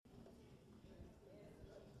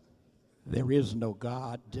There is no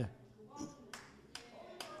God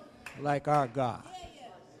like our God.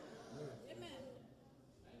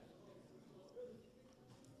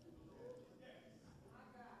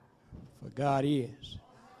 For God is.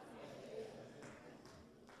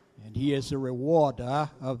 And he is a rewarder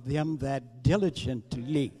of them that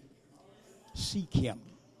diligently seek him.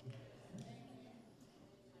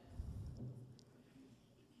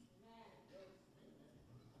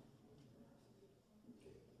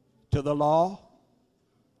 To the law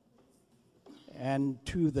and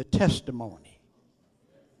to the testimony.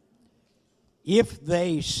 If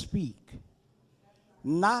they speak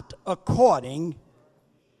not according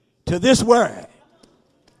to this word,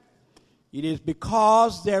 it is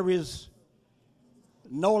because there is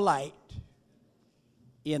no light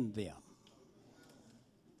in them.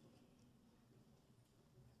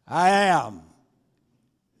 I am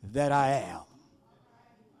that I am.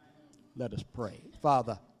 Let us pray.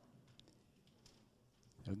 Father,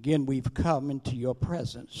 again, we've come into your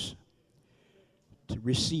presence to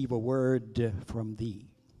receive a word from thee.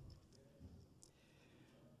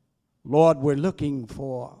 Lord, we're looking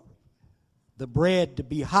for the bread to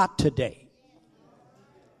be hot today.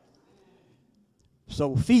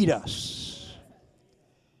 So feed us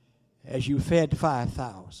as you fed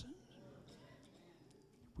 5,000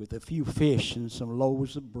 with a few fish and some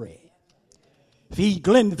loaves of bread. Feed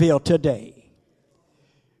Glenville today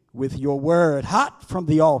with your word hot from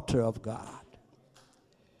the altar of God.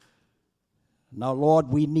 Now, Lord,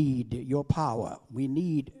 we need your power. We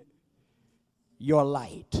need your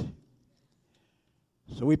light.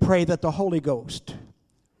 So we pray that the Holy Ghost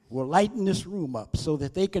will lighten this room up so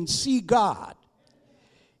that they can see God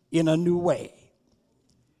in a new way.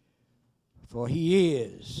 For he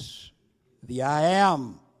is the I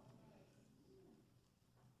am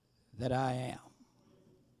that I am.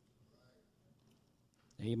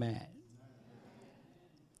 Amen.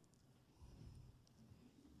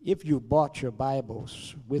 If you brought your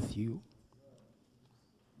Bibles with you,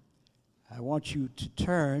 I want you to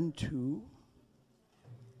turn to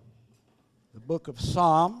the book of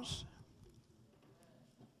Psalms,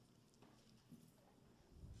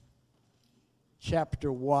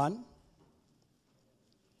 chapter 1,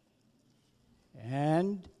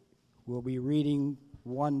 and we'll be reading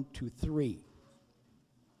 1 to 3.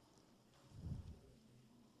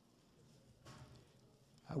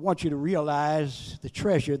 I want you to realize the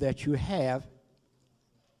treasure that you have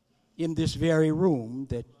in this very room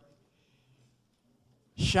that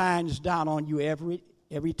shines down on you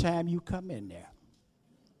every time you come in there.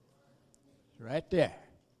 Right there.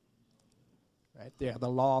 Right there, the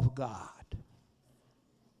law of God.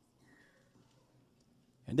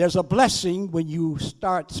 And there's a blessing when you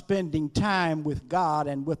start spending time with God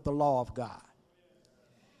and with the law of God.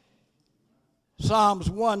 Psalms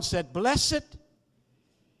 1 said, "Blessed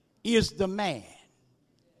is the man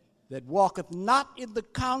that walketh not in the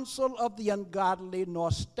counsel of the ungodly,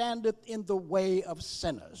 nor standeth in the way of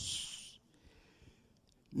sinners,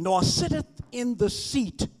 nor sitteth in the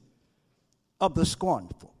seat of the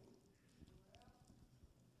scornful.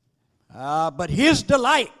 But his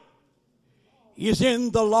delight is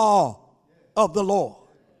in the law of the Lord.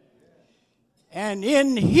 And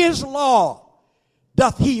in his law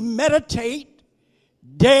doth he meditate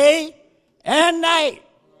day and night."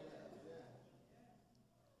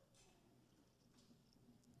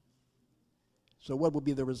 So what will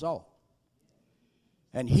be the result?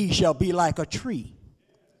 "And he shall be like a tree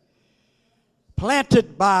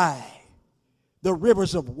planted by the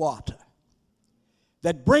rivers of water,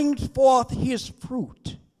 that brings forth his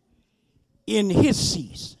fruit in his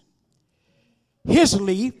season. His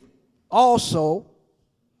leaf also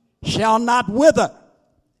shall not wither,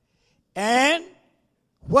 and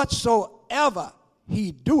whatsoever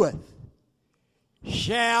he doeth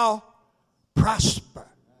shall prosper."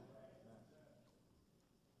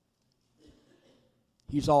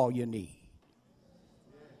 He's all you need.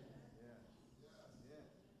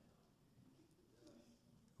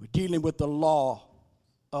 We're dealing with the law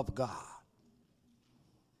of God.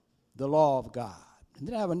 The law of God. And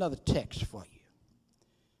then I have another text for you.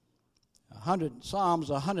 Psalms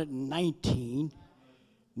 119,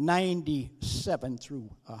 97 through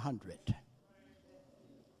 100.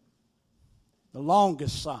 The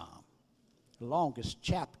longest psalm, the longest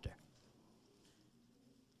chapter.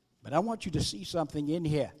 But I want you to see something in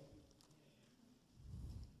here.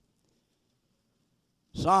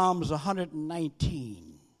 Psalms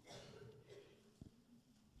 119,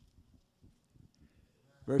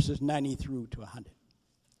 verses 90 through to 100.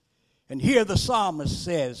 And here the psalmist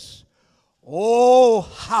says, "Oh,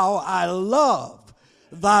 how I love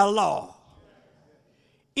thy law.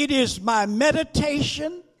 it is my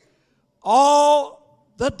meditation all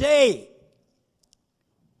the day.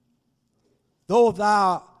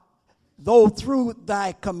 Though through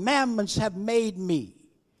thy commandments have made me,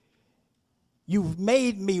 you've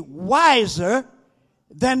made me wiser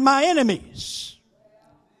than my enemies.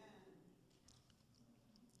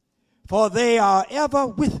 For they are ever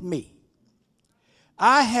with me.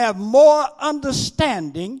 I have more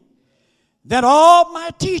understanding than all my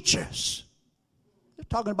teachers. They're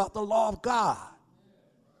talking about the law of God.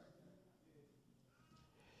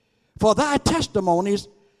 For thy testimonies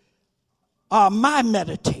are my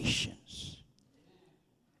meditations.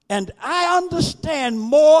 And I understand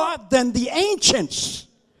more than the ancients,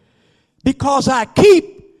 because I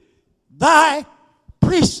keep thy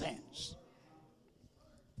precepts.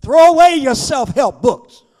 Throw away your self-help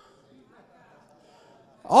books.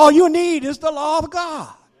 All you need is the law of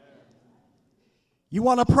God. You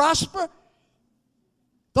want to prosper?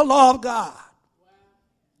 The law of God.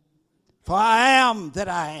 For I am that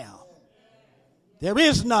I am. There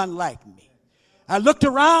is none like me. I looked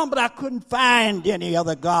around, but I couldn't find any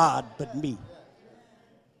other God but me.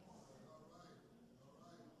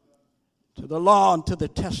 To the law and to the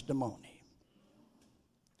testimony.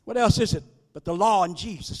 What else is it but the law and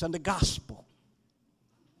Jesus and the gospel?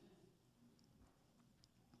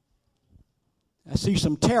 I see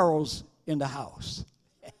some Terrells in the house.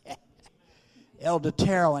 Elder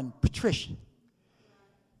Terrell and Patricia.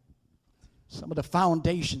 Some of the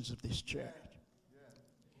foundations of this church.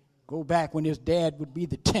 Go back when his dad would be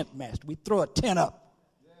the tent master. We'd throw a tent up.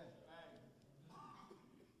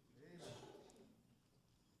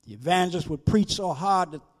 The evangelist would preach so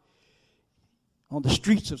hard that on the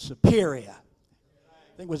streets of Superior.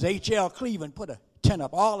 I think it was H.L. Cleveland put a tent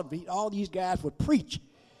up. All these guys would preach.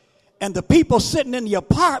 And the people sitting in the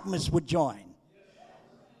apartments would join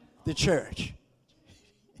the church.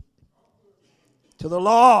 To the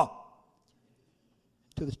law,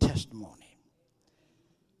 to the testimony.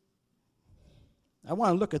 I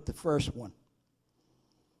want to look at the first one.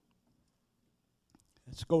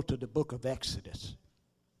 Let's go to the book of Exodus.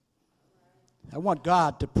 I want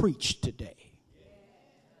God to preach today.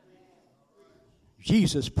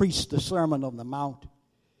 Jesus preached the Sermon on the Mount,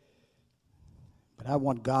 but I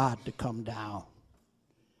want God to come down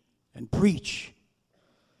and preach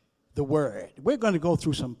the word. We're going to go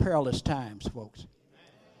through some perilous times, folks.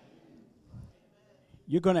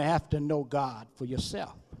 You're going to have to know God for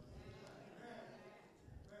yourself.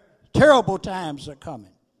 Terrible times are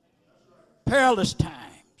coming. Perilous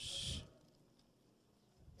times.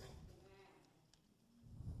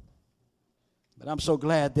 But I'm so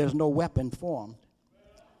glad there's no weapon formed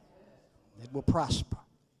that will prosper.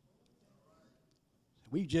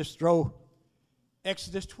 We just throw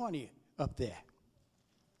Exodus 20 up there.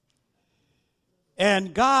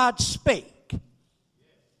 And God spake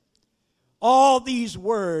all these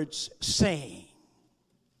words, saying.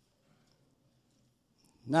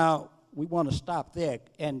 Now, we want to stop there.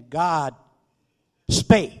 And God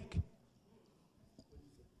spake.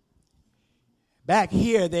 Back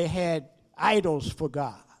here, they had idols for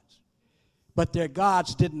gods, but their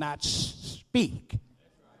gods did not speak.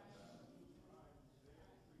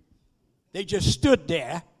 They just stood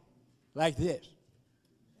there like this.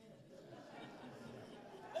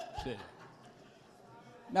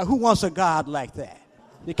 Now, who wants a God like that?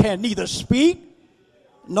 They can neither speak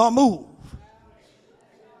nor move.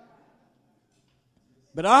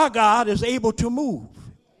 But our God is able to move.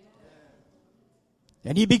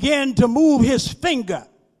 And he began to move his finger.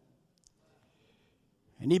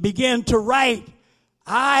 And he began to write,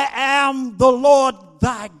 I am the Lord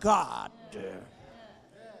thy God,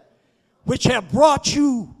 which have brought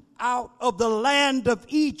you out of the land of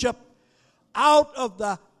Egypt, out of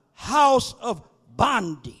the house of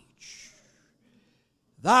bondage.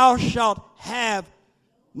 Thou shalt have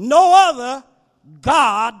no other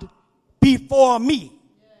God before me.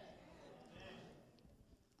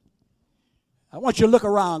 I want you to look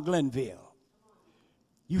around Glenville.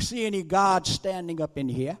 You see any gods standing up in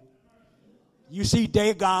here? You see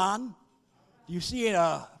Dagon? You see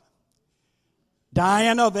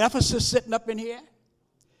Diana of Ephesus sitting up in here?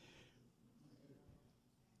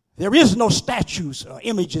 There is no statues or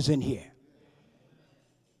images in here.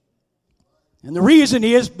 And the reason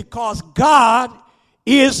is because God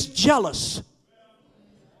is jealous.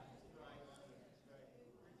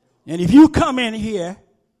 And if you come in here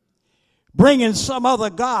bringing some other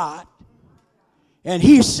God and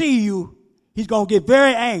he see you, he's going to get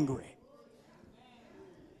very angry.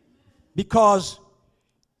 Because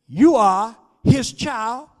you are his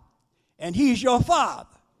child and he's your father.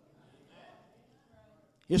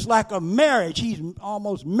 It's like a marriage. He's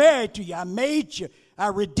almost married to you. I made you. I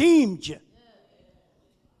redeemed you.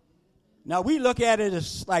 Now, we look at it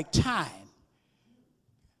as like time.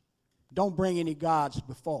 Don't bring any gods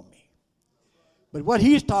before me. But what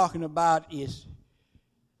he's talking about is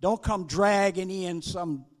don't come dragging in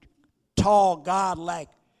some tall god like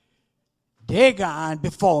Dagon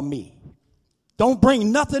before me. Don't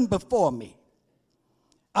bring nothing before me.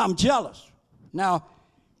 I'm jealous. Now,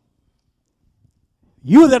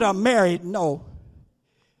 you that are married know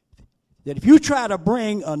that if you try to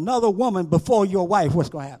bring another woman before your wife, what's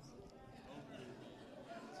going to happen?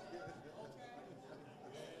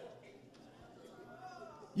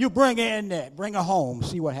 You bring her in there, bring her home,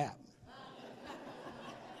 see what happens.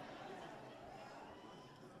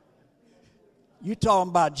 You talking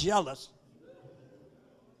about jealous.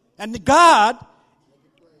 And God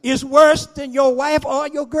is worse than your wife or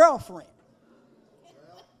your girlfriend.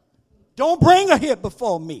 Don't bring her here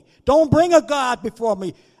before me. Don't bring a God before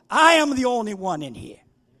me. I am the only one in here.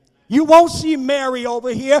 You won't see Mary over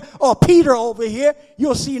here or Peter over here.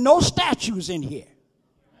 You'll see no statues in here.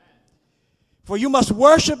 For you must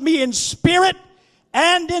worship me in spirit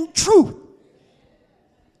and in truth.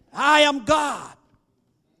 I am God,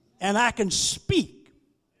 and I can speak.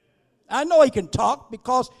 I know he can talk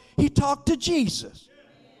because he talked to Jesus.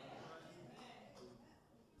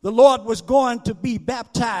 The Lord was going to be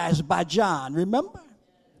baptized by John, remember?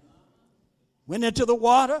 Went into the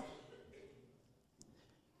water.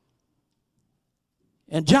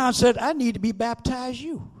 And John said, I need to be baptized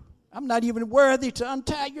you. I'm not even worthy to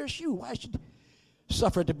untie your shoe. Why should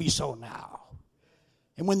suffer to be so now?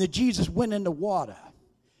 And when Jesus went in the water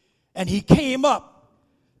and he came up,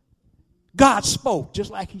 God spoke just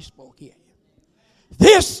like he spoke here.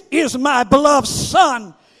 This is my beloved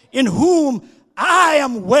Son in whom I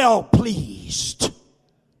am well pleased.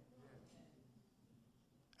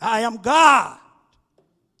 I am God,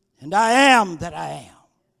 and I am that I am.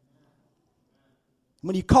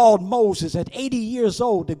 When he called Moses at 80 years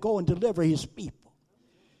old to go and deliver his people,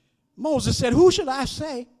 Moses said, who should I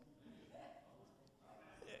say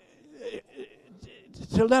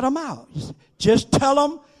to let them out? He said, just tell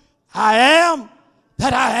them I am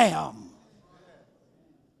that I am.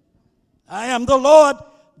 I am the Lord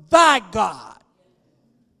thy God.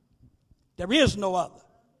 There is no other.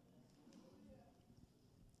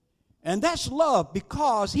 And that's love,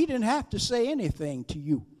 because he didn't have to say anything to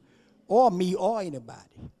you or me or anybody.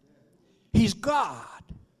 He's God.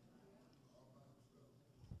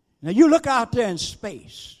 Now you look out there in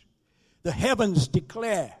space. The heavens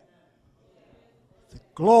declare the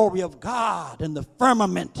glory of God, and the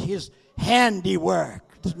firmament his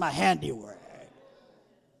handiwork. This is my handiwork.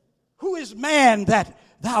 Who is man that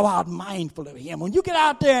thou art mindful of him? When you get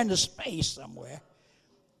out there into space somewhere,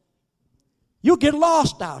 you get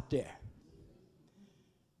lost out there.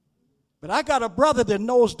 But I got a brother that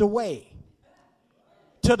knows the way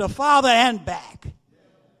to the Father and back.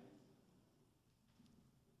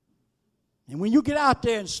 And when you get out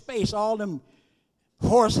there in space, all them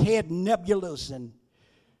horsehead nebulas and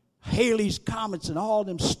Halley's comets and all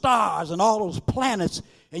them stars and all those planets,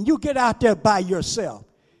 and you get out there by yourself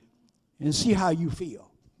and see how you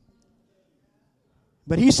feel.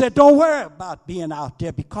 But he said, don't worry about being out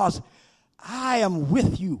there, because I am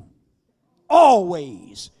with you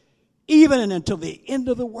always, even until the end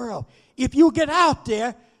of the world. If you get out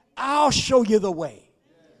there, I'll show you the way.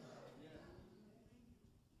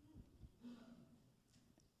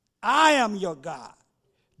 I am your God.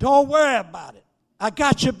 Don't worry about it. I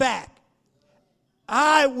got your back.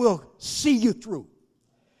 I will see you through.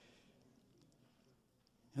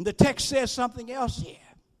 And the text says something else here.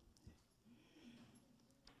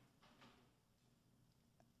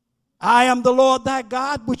 I am the Lord thy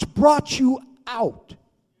God, which brought you out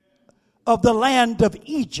of the land of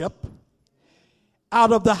Egypt,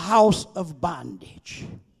 out of the house of bondage.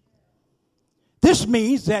 This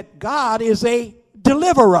means that God is a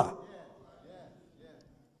deliverer.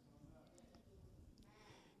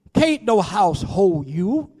 Can't no house hold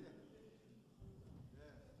you.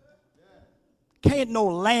 Can't no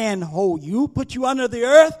land hold you. Put you under the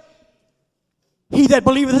earth. He that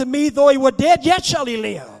believeth in me, though he were dead, yet shall he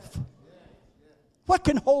live. What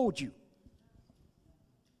can hold you?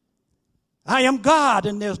 I am God,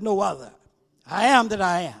 and there's no other. I am that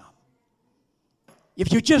I am.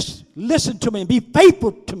 If you just listen to me and be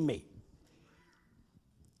faithful to me,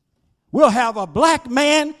 we'll have a black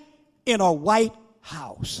man in a white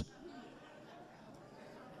house.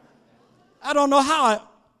 I don't know how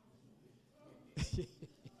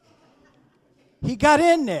he got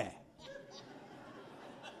in there.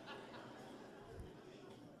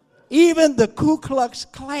 Even the Ku Klux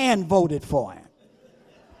Klan voted for him.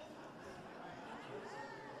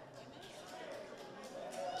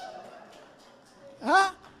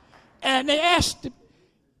 Huh? And they asked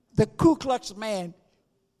the Ku Klux man,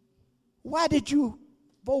 why did you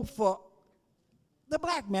vote for the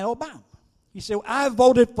black man, Obama? He said, well, I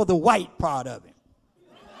voted for the white part of him.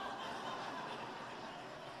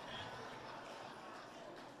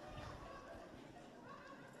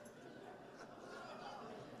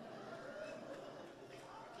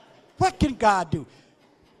 What can God do?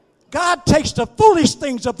 God takes the foolish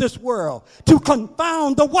things of this world to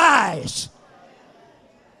confound the wise.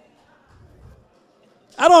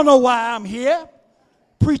 I don't know why I'm here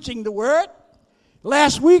preaching the word.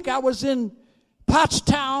 Last week I was in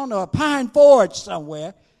Pottstown or Pine Forge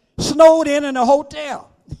somewhere, snowed in a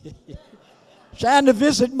hotel, trying to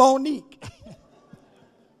visit Monique.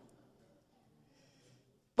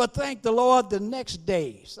 But thank the Lord, the next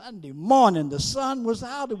day, Sunday morning, the sun was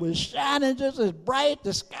out. It was shining just as bright.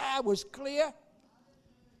 The sky was clear.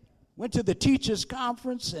 Went to the teachers'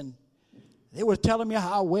 conference, and they were telling me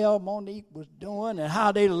how well Monique was doing and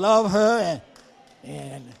how they love her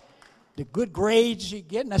and the good grades she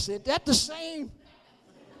getting. I said, that's the same.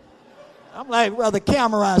 I'm like, well, the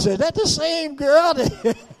cameraman said, that's the same girl.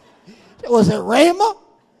 Was it Rhema?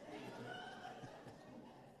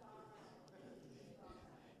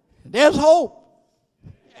 There's hope.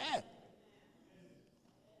 Yeah.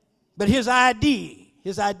 But his ID,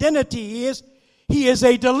 his identity is he is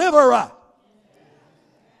a deliverer.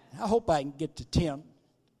 I hope I can get to 10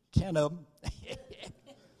 of them.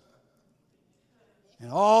 And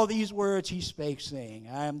all these words he spake, saying,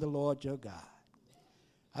 I am the Lord your God.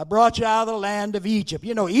 I brought you out of the land of Egypt.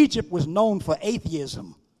 You know, Egypt was known for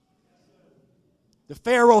atheism. The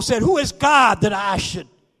Pharaoh said, who is God that I should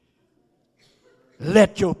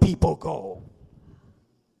let your people go?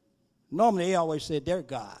 Normally, they always said they're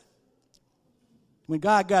God. When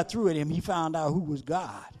God got through with him, he found out who was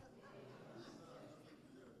God.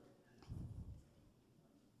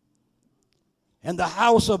 And the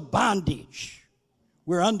house of bondage,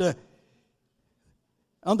 we're under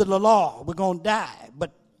the law, we're going to die.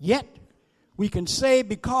 But yet, we can say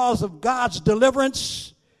because of God's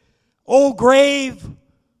deliverance, O grave,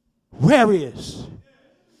 where is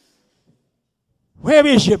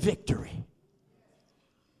your victory?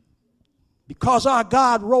 Because our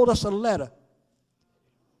God wrote us a letter,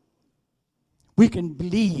 we can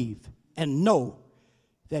believe and know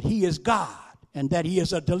that he is God and that he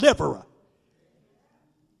is a deliverer.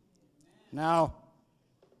 Now,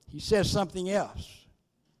 he says something else.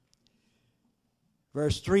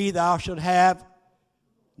 Verse 3, thou shalt have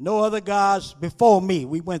no other gods before me.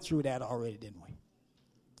 We went through that already, didn't we?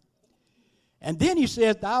 And then he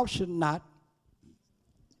says, thou shalt not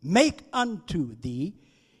make unto thee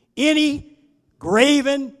any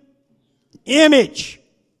graven image.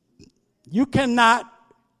 You cannot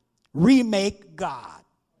remake God.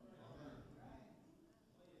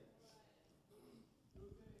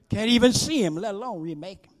 Can't even see him, let alone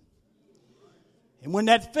remake him. And when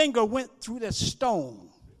that finger went through the stone,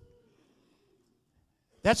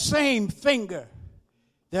 that same finger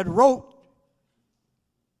that wrote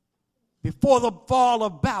before the fall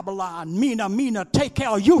of Babylon, Mina, Mina,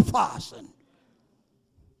 tekel Upharsin.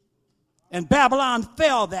 And Babylon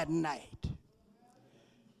fell that night.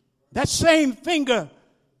 That same finger,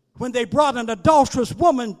 when they brought an adulterous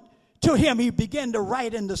woman to him, he began to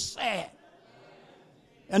write in the sand.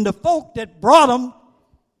 And the folk that brought him,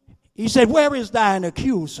 he said, where is thine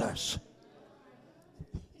accusers?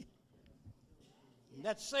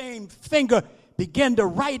 That same finger began to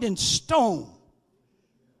write in stone.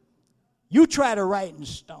 You try to write in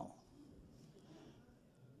stone.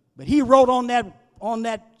 But he wrote on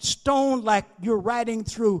that stone like you're writing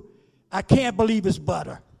through, I can't believe it's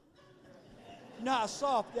butter. You know how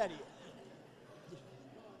soft that is.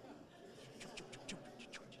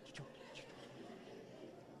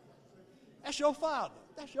 That's your father.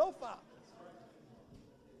 That's your father.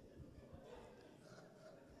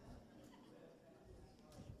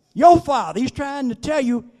 Your father, he's trying to tell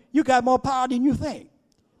you, you got more power than you think.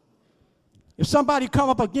 If somebody come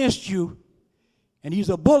up against you and he's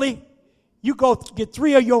a bully, you go get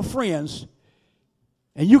 3 of your friends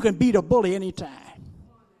and you can beat a bully anytime.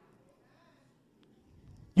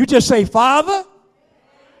 You just say, Father,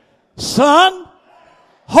 Son,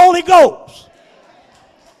 Holy Ghost.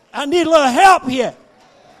 I need a little help here.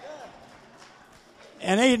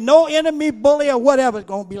 And ain't no enemy, bully, or whatever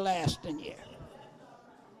going to be lasting here.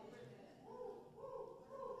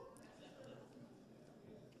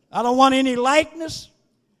 I don't want any likeness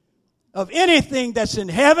of anything that's in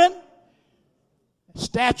heaven,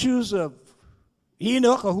 statues of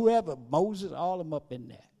Enoch or whoever, Moses, all of them up in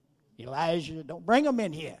there. Elijah, don't bring them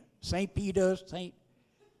in here. St. Peter, St.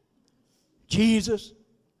 Jesus.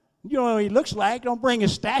 You know what he looks like. Don't bring a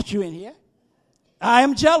statue in here. I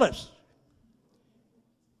am jealous.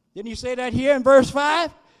 Didn't he say that here in verse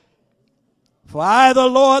 5? For I, the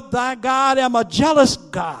Lord thy God, am a jealous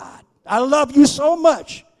God. I love you so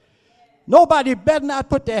much. Nobody better not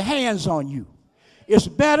put their hands on you. It's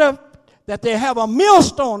better that they have a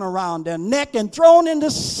millstone around their neck and thrown in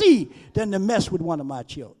the sea than to mess with one of my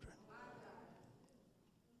children.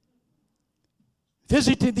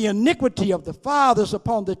 Visiting the iniquity of the fathers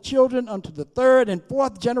upon the children unto the third and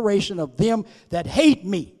fourth generation of them that hate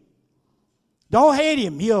me. Don't hate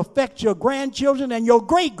him. He'll affect your grandchildren and your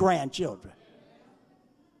great-grandchildren.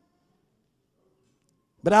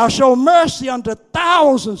 But I'll show mercy unto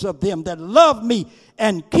thousands of them that love me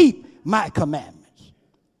and keep my commandments.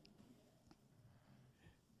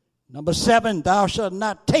 Number 7, thou shalt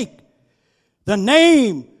not take the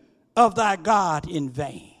name of thy God in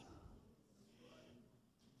vain.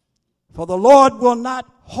 For the Lord will not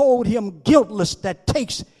hold him guiltless that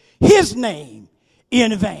takes his name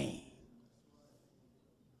in vain.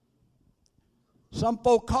 Some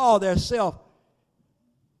folk call themselves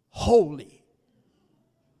holy,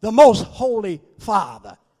 the most holy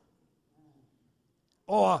Father,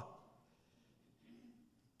 or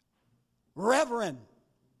reverend.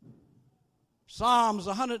 Psalms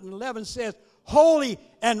 111 says, holy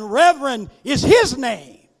and reverend is his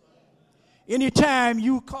name. Anytime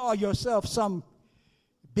you call yourself some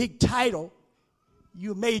big title,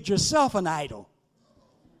 you made yourself an idol.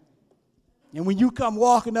 And when you come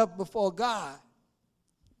walking up before God,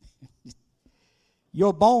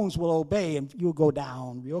 your bones will obey and you'll go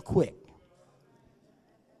down real quick.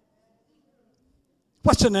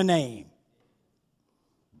 What's in the name?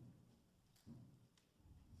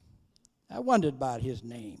 I wondered about his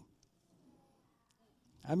name.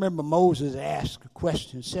 I remember Moses asked a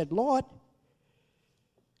question, said, Lord,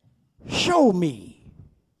 show me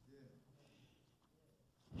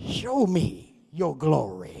your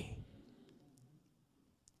glory.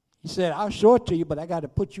 He said, I'll show it to you, but I got to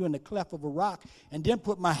put you in the cleft of a rock and then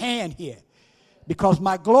put my hand here because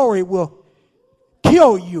my glory will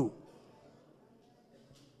kill you.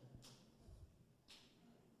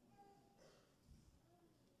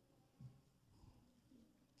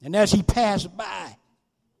 And as he passed by,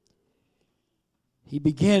 he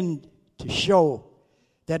began to show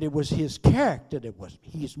that it was his character that was,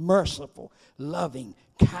 he's merciful, loving,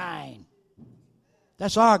 kind.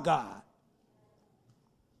 That's our God.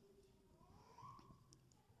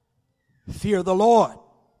 Fear the Lord.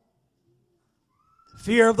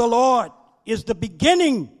 Fear of the Lord is the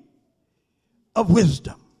beginning of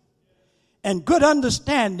wisdom. And good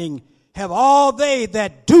understanding have all they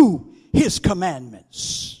that do his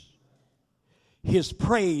commandments. His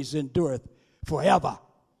praise endureth forever.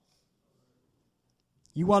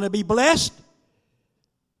 You want to be blessed?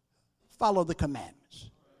 Follow the commandments.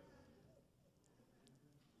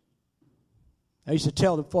 I used to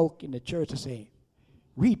tell the folk in the church to say,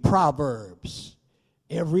 read Proverbs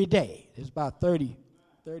every day. There's about 30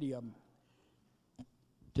 of them.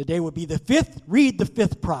 Today would be the 5th. Read the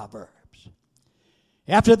 5th Proverbs.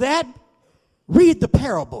 After that, read the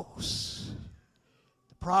parables.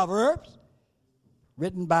 The Proverbs,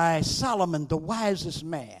 written by Solomon, the wisest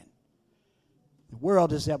man the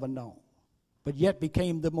world has ever known, but yet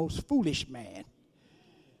became the most foolish man.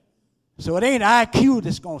 So it ain't IQ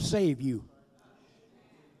that's going to save you.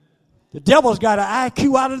 The devil's got an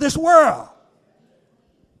IQ out of this world,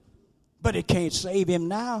 but it can't save him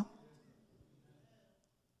now.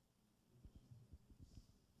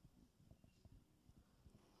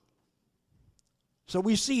 So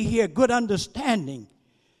we see here good understanding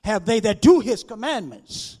have they that do his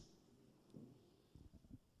commandments.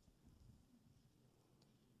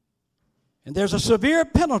 And there's a severe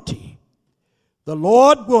penalty. The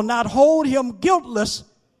Lord will not hold him guiltless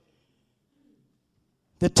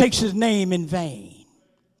that takes his name in vain.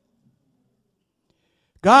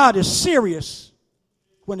 God is serious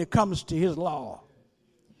when it comes to his law.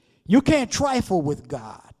 You can't trifle with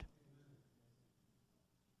God.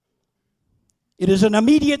 It is an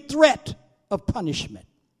immediate threat of punishment.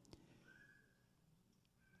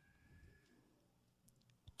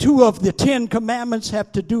 2 of the 10 commandments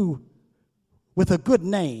have to do with a good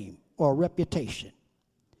name or reputation.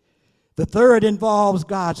 The 3rd involves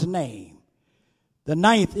God's name. The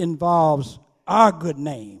 9th involves our good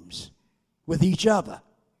names with each other.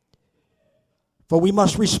 For we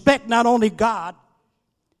must respect not only God,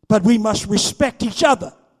 but we must respect each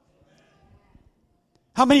other.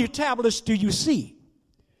 How many tablets do you see?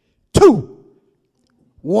 two.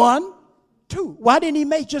 One, two. Why didn't he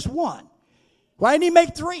make just one? Why didn't he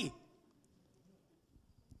make three?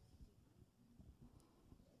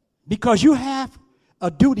 Because you have a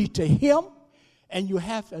duty to him, and you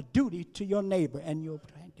have a duty to your neighbor and your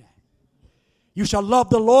friend. You shall love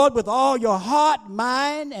the Lord with all your heart,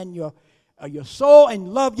 mind, and your soul,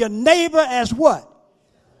 and love your neighbor as what?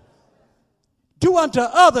 Do unto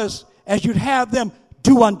others as you'd have them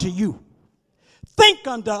do unto you. Think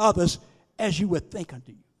unto others as you would think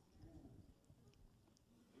unto you.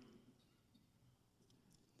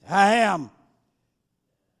 I am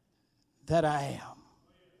that I am.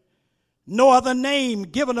 No other name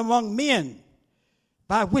given among men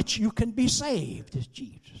by which you can be saved is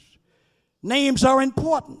Jesus. Names are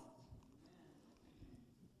important.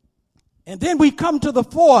 And then we come to the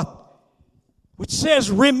fourth, which says,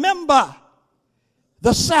 remember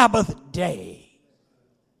the Sabbath day.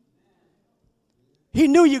 He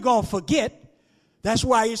knew you're going to forget. That's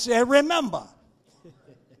why he said, remember.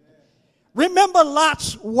 Remember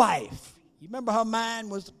Lot's wife. You remember her mind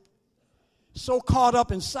was so caught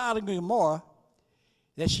up in Sodom and Gomorrah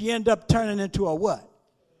that she ended up turning into a what?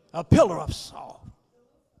 A pillar of salt.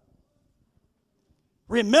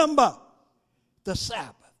 Remember the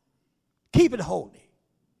Sabbath. Keep it holy.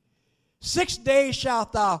 6 days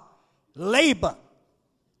shalt thou labor.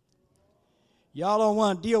 Y'all don't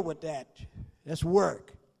want to deal with that. That's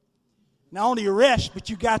work. Not only rest, but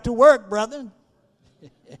you got to work, brother.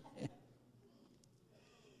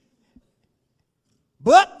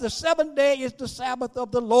 But the seventh day is the Sabbath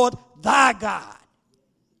of the Lord thy God.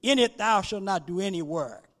 In it thou shalt not do any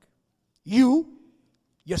work. You,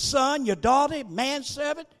 your son, your daughter,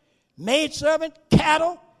 manservant, maidservant,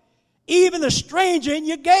 cattle, even the stranger in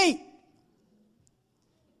your gate.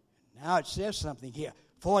 Now it says something here.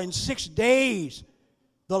 For in 6 days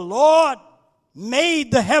the Lord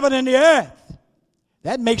made the heaven and the earth.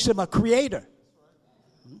 That makes him a creator.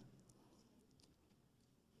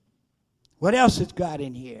 What else has God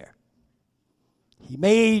in here? He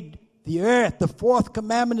made the earth. The fourth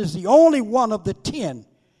commandment is the only one of the 10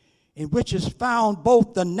 in which is found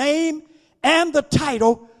both the name and the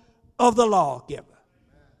title of the lawgiver.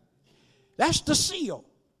 That's the seal.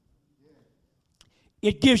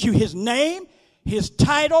 It gives you his name, his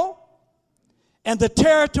title, and the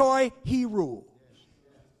territory he rules.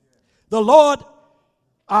 The Lord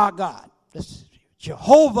our God. That's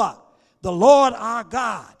Jehovah, the Lord our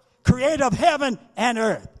God, creator of heaven and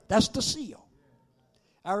earth. That's the seal.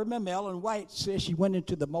 I remember Ellen White said she went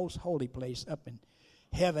into the most holy place up in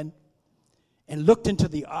heaven and looked into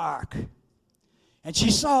the ark. And she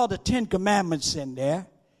saw the 10 commandments in there.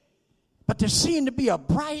 But there seemed to be a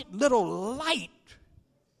bright little light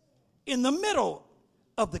in the middle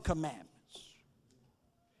of the commandments.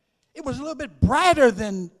 It was a little bit brighter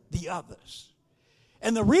than the others.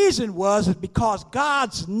 And the reason was because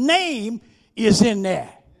God's name is in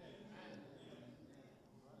there.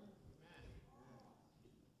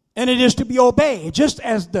 And it is to be obeyed. Just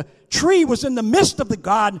as the tree was in the midst of the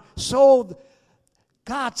garden, so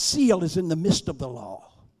God's seal is in the midst of the law.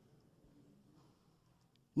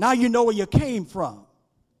 Now you know where you came from.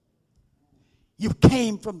 You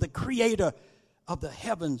came from the creator of the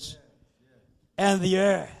heavens and the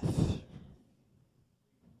earth.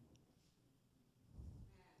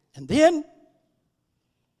 And then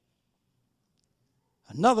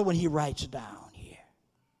another one he writes down here.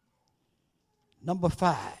 Number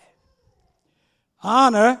 5.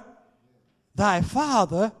 Honor thy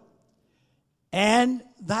father and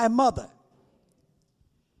thy mother.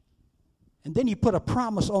 And then he put a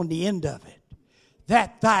promise on the end of it,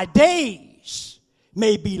 that thy days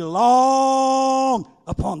may be long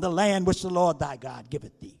upon the land which the Lord thy God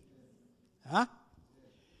giveth thee. Huh?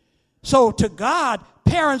 So to God,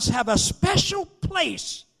 parents have a special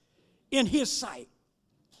place in his sight.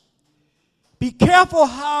 Be careful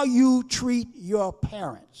how you treat your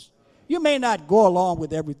parents. You may not go along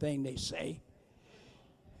with everything they say,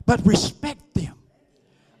 but respect them.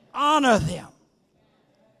 Honor them.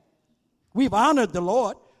 We've honored the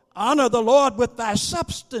Lord. Honor the Lord with thy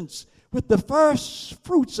substance, with the first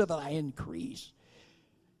fruits of thy increase.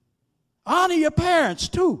 Honor your parents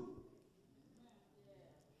too.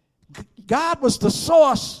 God was the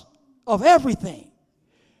source of everything.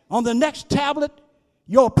 On the next tablet,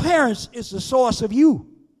 your parents is the source of you.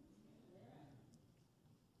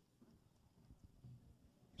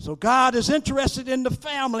 So God is interested in the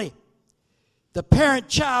family. The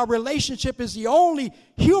parent-child relationship is the only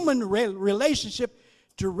human relationship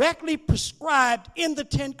directly prescribed in the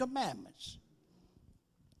 10 Commandments.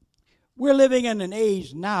 We're living in an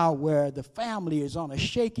age now where the family is on a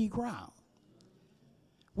shaky ground.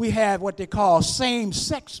 we have what they call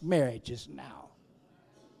same-sex marriages now.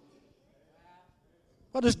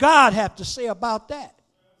 What does God have to say about that?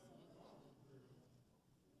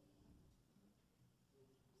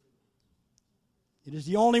 It is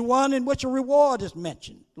the only one in which a reward is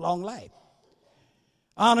mentioned, long life.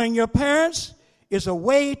 Honoring your parents is a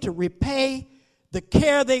way to repay the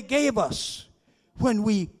care they gave us when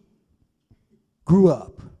we grew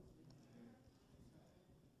up.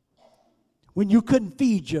 When you couldn't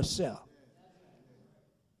feed yourself,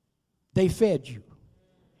 they fed you.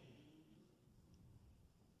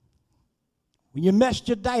 When you messed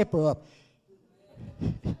your diaper up,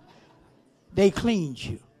 they cleaned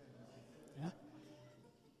you.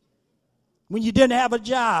 When you didn't have a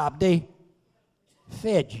job, they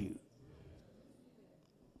fed you.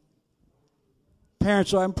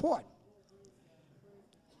 Parents are important.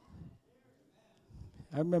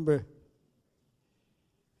 I remember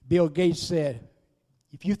Bill Gates said,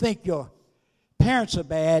 if you think your parents are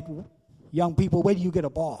bad, young people, wait till you get a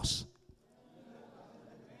boss.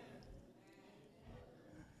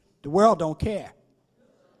 The world don't care.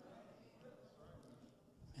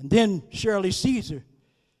 And then Shirley Caesar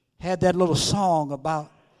had that little song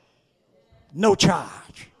about no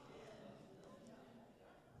charge.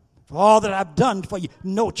 For all that I've done for you,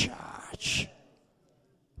 no charge.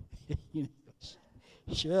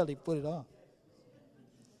 Shirley put it on.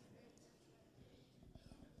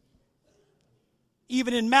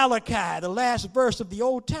 Even in Malachi, the last verse of the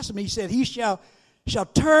Old Testament, he said, he shall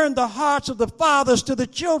turn the hearts of the fathers to the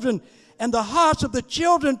children, and the hearts of the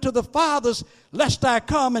children to the fathers, lest I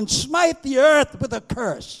come and smite the earth with a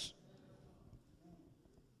curse.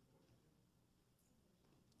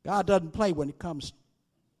 God doesn't play when it comes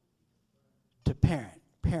to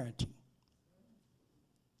parenting.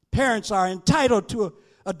 Parents are entitled to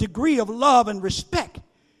a degree of love and respect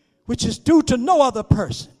which is due to no other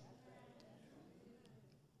person.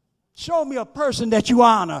 Show me a person that you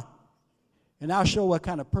honor, and I'll show what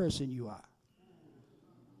kind of person you are.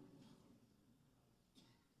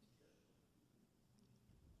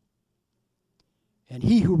 And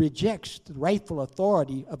he who rejects the rightful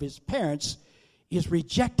authority of his parents is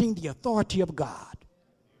rejecting the authority of God.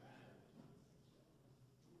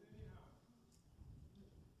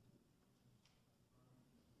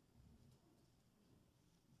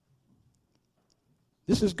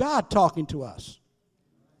 This is God talking to us.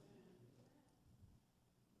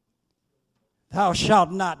 Thou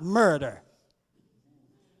shalt not murder.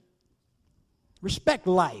 Respect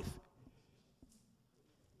life.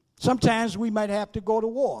 Sometimes we might have to go to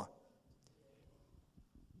war.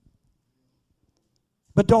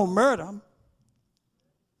 But don't murder them.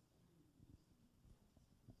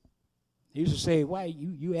 They used to say, why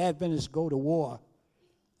you Adventists go to war?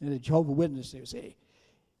 And the Jehovah's Witnesses, they would say,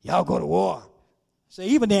 y'all go to war. Say,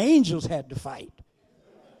 even the angels had to fight.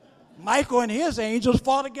 Michael and his angels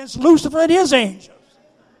fought against Lucifer and his angels.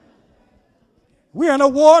 We're in a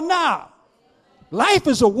war now. Life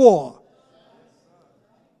is a war.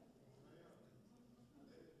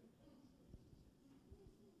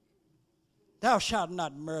 Thou shalt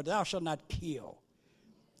not murder, thou shalt not kill.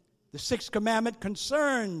 The sixth commandment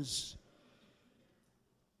concerns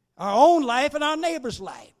our own life and our neighbor's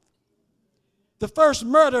life. The first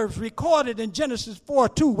murder is recorded in Genesis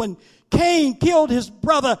 4:2 when Cain killed his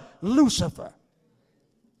brother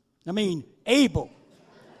Abel.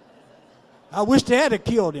 I wish they had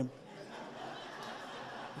killed him.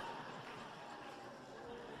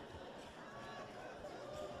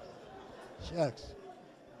 Shucks.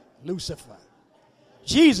 Lucifer.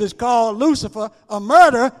 Jesus called Lucifer a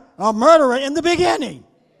murderer in the beginning.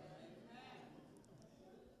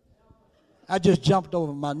 I just jumped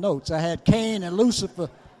over my notes. I had Cain and Lucifer.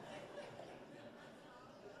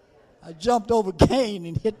 I jumped over Cain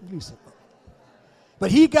and hit Lucifer.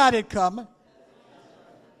 But he got it coming.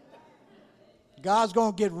 God's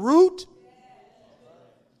going to get root.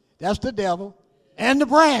 That's the devil. And the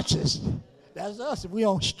branches. That's us if we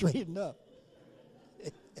don't straighten up.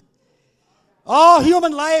 All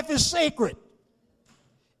human life is sacred.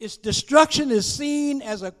 Its destruction is seen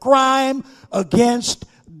as a crime against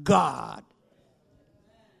God.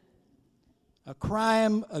 A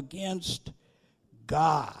crime against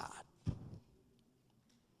God.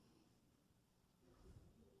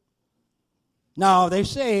 Now, they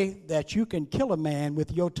say that you can kill a man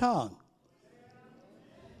with your tongue.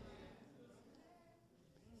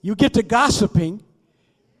 You get to gossiping,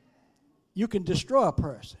 you can destroy a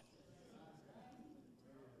person.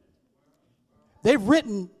 They've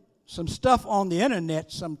written some stuff on the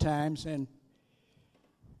internet sometimes, and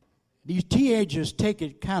these teenagers take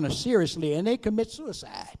it kind of seriously, and they commit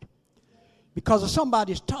suicide because of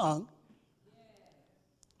somebody's tongue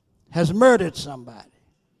has murdered somebody.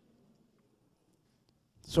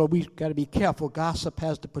 So we've got to be careful. Gossip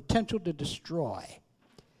has the potential to destroy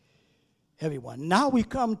everyone. Now we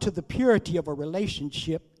come to the purity of a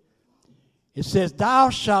relationship. It says, thou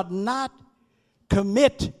shalt not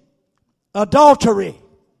commit adultery.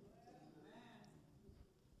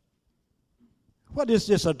 What is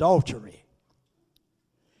this adultery?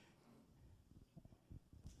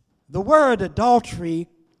 The word adultery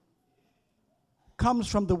comes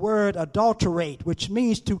from the word adulterate, which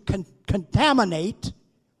means to contaminate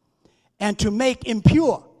and to make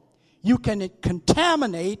impure. You can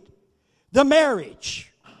contaminate the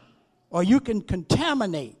marriage, or you can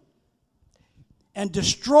contaminate and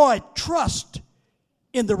destroy trust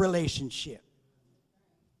in the relationship.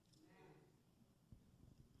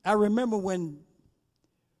 I remember when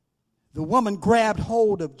the woman grabbed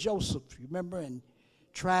hold of Joseph, remember, and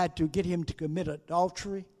tried to get him to commit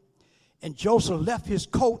adultery. And Joseph left his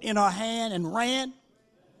coat in her hand and ran.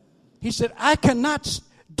 He said, I cannot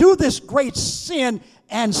do this great sin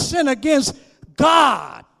and sin against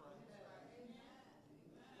God.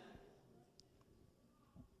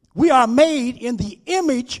 We are made in the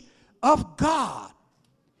image of God.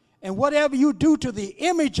 And whatever you do to the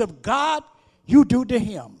image of God, you do to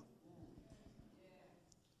him.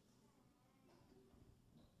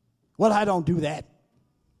 Well, I don't do that.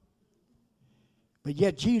 But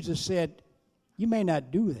yet Jesus said, you may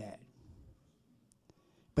not do that.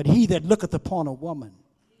 But he that looketh upon a woman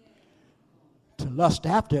to lust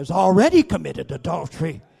after has already committed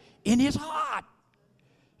adultery in his heart.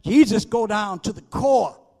 Jesus go down to the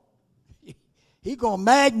core. He going to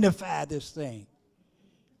magnify this thing.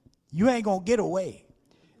 You ain't going to get away.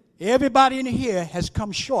 Everybody in here has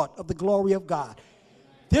come short of the glory of God.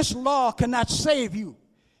 This law cannot save you,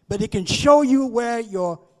 but it can show you where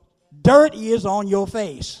your dirt is on your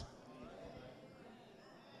face.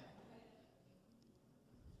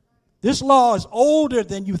 This law is older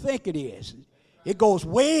than you think it is. It goes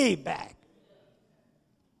way back.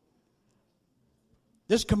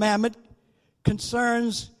 This commandment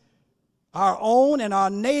concerns our own and our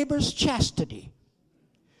neighbor's chastity.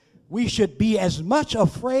 We should be as much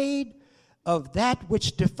afraid of that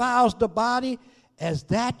which defiles the body as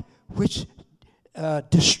that which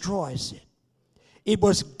destroys it. It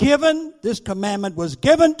was given, this commandment was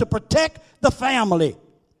given to protect the family.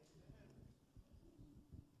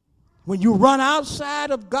 When you run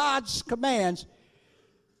outside of God's commands,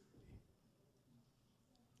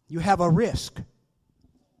 you have a risk.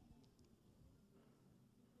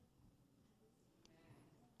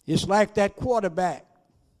 It's like that quarterback.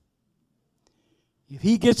 If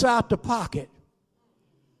he gets out the pocket,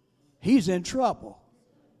 he's in trouble.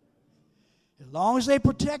 As long as they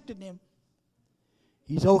protected him,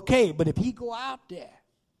 he's okay. But if he go out there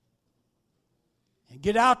and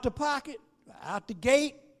get out the pocket, out the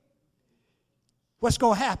gate, what's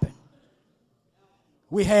going to happen?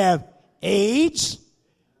 We have AIDS,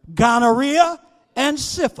 gonorrhea, and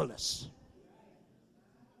syphilis.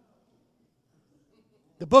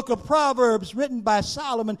 The book of Proverbs, written by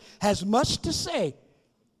Solomon, has much to say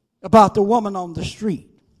about the woman on the street.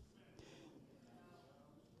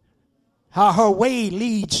 How her way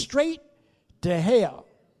leads straight to hell.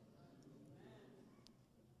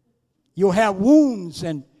 You'll have wounds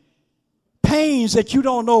and pains that you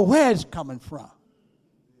don't know where it's coming from.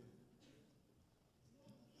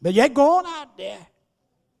 But yet go on out there.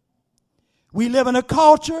 We live in a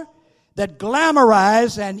culture that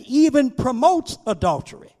glamorizes and even promotes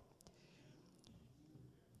adultery.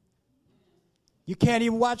 You can't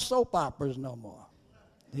even watch soap operas no more.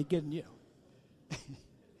 They're getting you.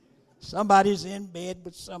 Somebody's in bed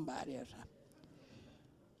with somebody else.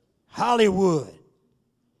 Hollywood,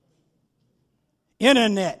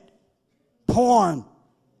 internet, porn,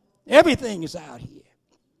 everything is out here.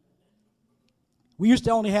 We used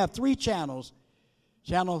to only have 3 channels.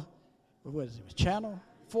 Channel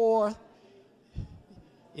 4.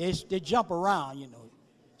 They jump around, you know.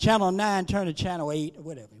 Channel 9 turned to channel 8 or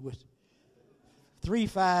whatever. It was 3,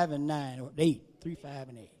 5, and 9, or 8. 3, 5,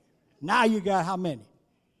 and 8. Now you got how many?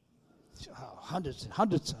 Hundreds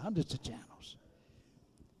of channels.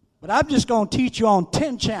 But I'm just going to teach you on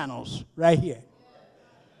 10 channels right here.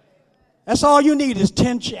 That's all you need is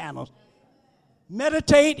 10 channels.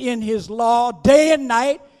 Meditate in his law day and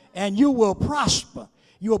night, and you will prosper.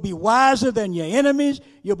 You'll be wiser than your enemies.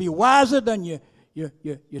 You'll be wiser than your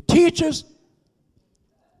teachers.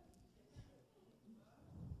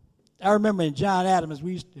 I remember in John Adams,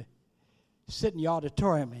 we used to sit in the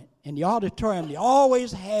auditorium. In the auditorium, they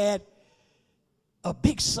always had a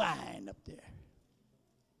big sign up there.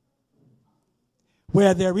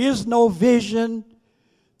 Where there is no vision,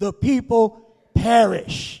 the people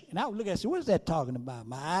perish. And I would look at it and say, what is that talking about?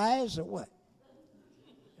 My eyes or what?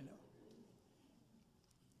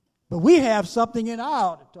 But we have something in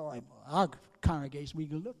our auditorium, our congregation we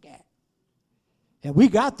can look at. And we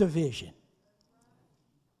got the vision.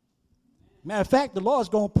 Matter of fact, the Lord's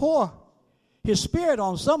going to pour His Spirit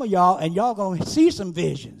on some of y'all, and y'all going to see some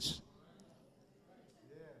visions.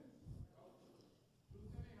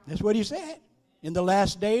 That's what He said. In the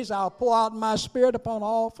last days, I'll pour out my Spirit upon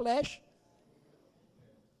all flesh.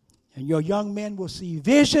 And your young men will see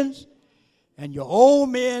visions, and your old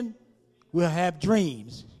men will have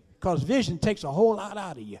dreams. Because vision takes a whole lot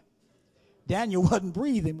out of you. Daniel wasn't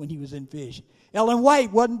breathing when he was in vision. Ellen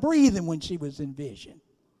White wasn't breathing when she was in vision.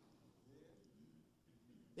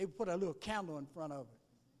 They would put a little candle in front of her,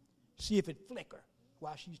 see if it flicker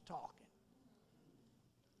while she's talking.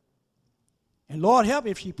 And Lord help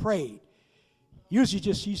if she prayed.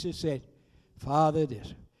 Usually she just said, Father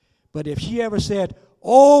this. But if she ever said,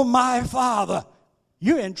 oh my Father,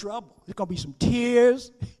 you're in trouble. There's going to be some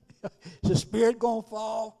tears. The Spirit going to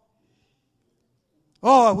fall.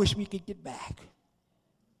 Oh, I wish we could get back.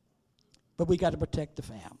 But we got to protect the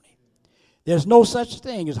family. There's no such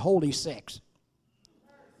thing as holy sex.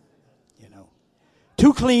 You know,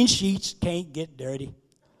 2 clean sheets can't get dirty.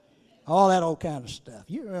 All that old kind of stuff.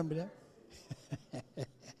 You remember that?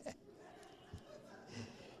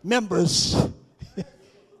 Members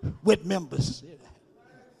with members.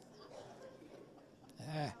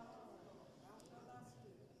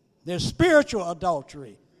 There's spiritual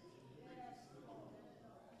adultery.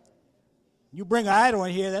 You bring an idol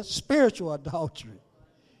in here, that's spiritual adultery.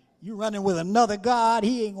 You running with another God,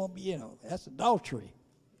 he ain't going to be, that's adultery.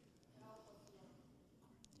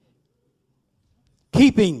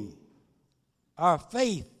 Keeping our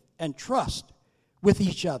faith and trust with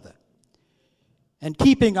each other. And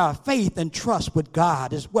keeping our faith and trust with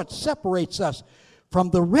God is what separates us from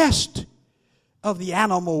the rest of the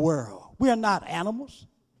animal world. We are not animals.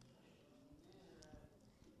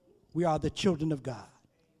 We are the children of God.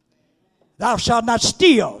 Thou shalt not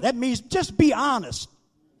steal. That means just be honest.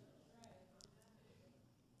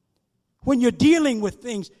 When you're dealing with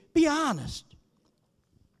things, be honest.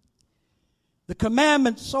 The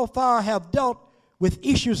commandments so far have dealt with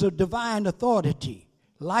issues of divine authority,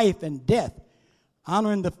 life and death,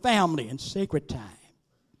 honoring the family and sacred time.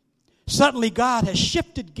 Suddenly, God has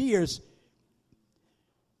shifted gears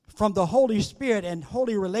from the Holy Spirit and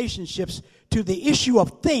holy relationships to the issue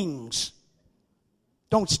of things.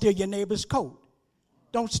 Don't steal your neighbor's coat.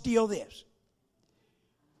 Don't steal this.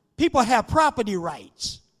 People have property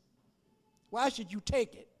rights. Why should you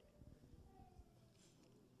take it?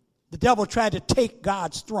 The devil tried to take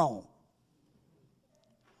God's throne.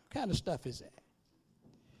 What kind of stuff is that?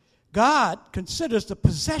 God considers the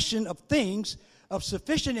possession of things of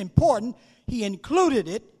sufficient importance. He included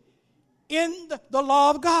it in the law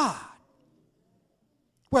of God.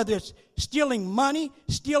 Whether it's stealing money,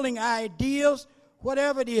 stealing ideals,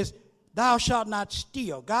 whatever it is, thou shalt not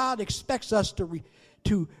steal. God expects us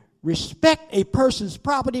to respect a person's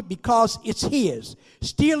property because it's his.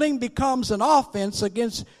 Stealing becomes an offense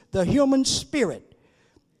against the human spirit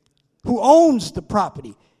who owns the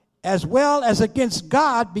property, as well as against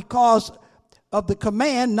God because of the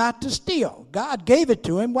command not to steal. God gave it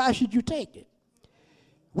to him. Why should you take it?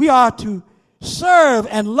 We are to serve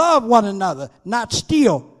and love one another, not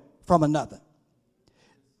steal from another.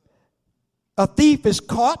 A thief is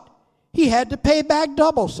caught, he had to pay back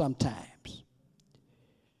double sometimes.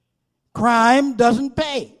 Crime doesn't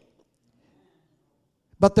pay.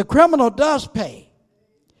 But the criminal does pay.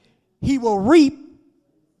 He will reap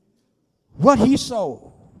what he sows.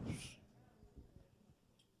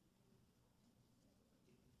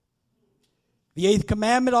 The 8th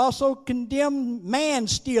commandment also condemned man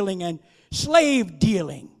stealing and slave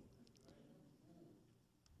dealing.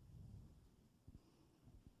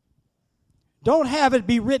 Don't have it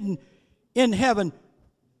be written in heaven,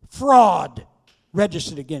 fraud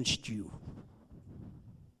registered against you.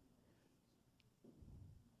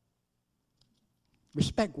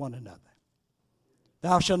 Respect one another.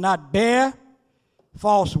 Thou shalt not bear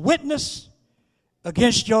false witness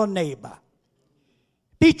against your neighbor.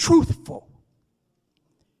 Be truthful.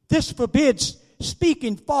 This forbids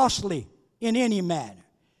speaking falsely in any manner,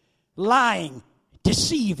 lying,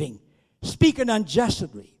 deceiving, speaking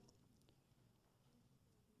unjustly.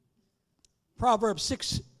 Proverbs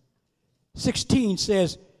 6:16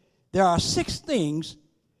 says, there are 6 things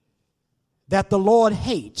that the Lord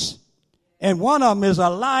hates, and one of them is a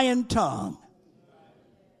lying tongue.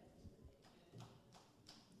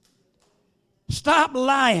 Stop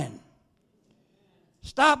lying.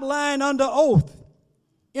 Stop lying under oath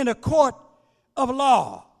in a court of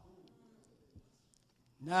law.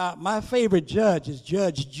 Now, my favorite judge is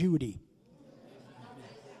Judge Judy.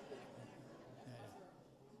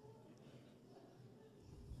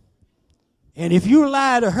 And if you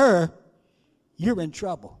lie to her, you're in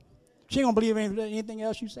trouble. She ain't going to believe anything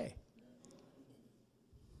else you say.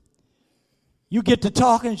 You get to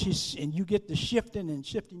talking, and you get to shifting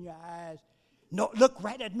your eyes. No, look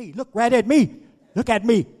right at me. Look right at me. Look at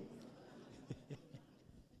me.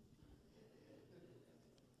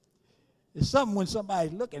 It's something when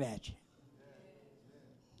somebody's looking at you.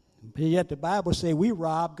 But yet the Bible says we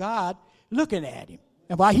rob God looking at him.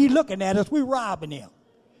 And while he's looking at us, we're robbing him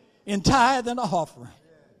in tithe and offering.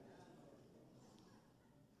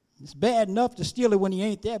 It's bad enough to steal it when he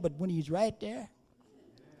ain't there, but when he's right there,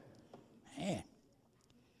 man.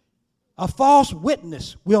 A false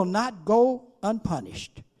witness will not go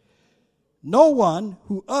unpunished. No one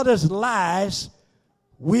who utters lies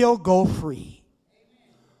will go free.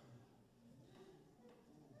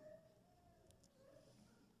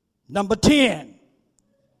 Number 10,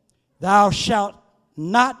 thou shalt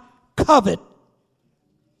not covet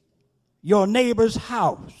your neighbor's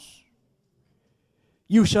house.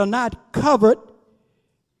 You shall not covet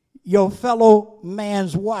your fellow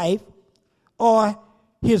man's wife, or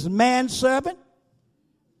his manservant,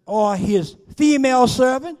 or his female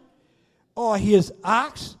servant, or his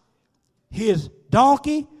ox, his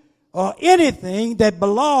donkey, or anything that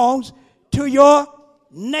belongs to your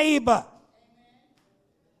neighbor.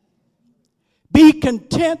 Be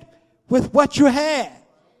content with what you have.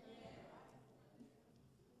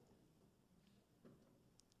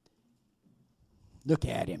 Look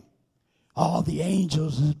at him. All the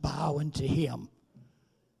angels is bowing to him.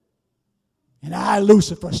 And I,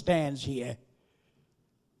 Lucifer, stands here.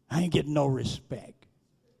 I ain't getting no respect.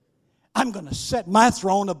 I'm going to set my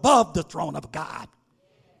throne above the throne of God.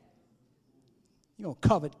 You don't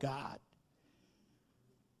covet God.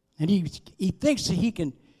 And he thinks that he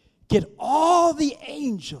can get all the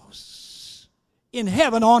angels in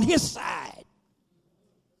heaven on his side.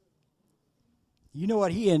 You know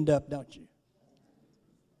what he ended up, don't you?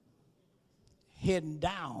 Heading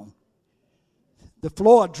down. The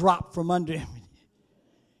floor dropped from under him.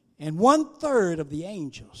 And 1/3 of the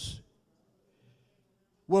angels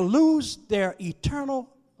will lose their eternal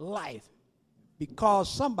life because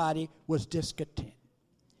somebody was discontent,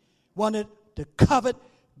 wanted to covet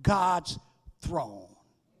God's throne.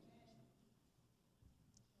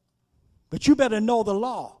 But you better know the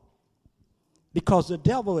law, because the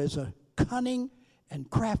devil is a cunning and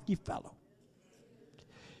crafty fellow.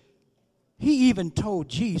 He even told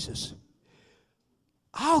Jesus,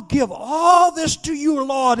 I'll give all this to you,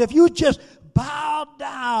 Lord, if you just bow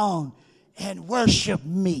down and worship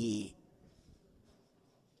me.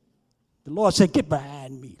 The Lord said, get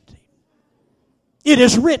behind me. It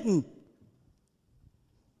is written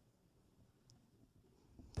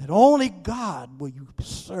that only God will you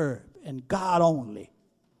serve, and God only.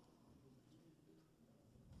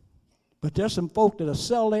 But there's some folk that'll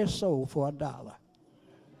sell their soul for $1.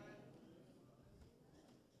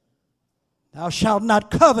 Thou shalt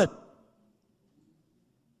not covet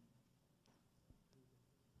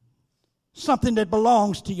something that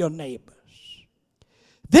belongs to your neighbors.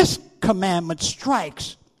 This commandment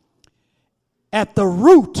strikes at the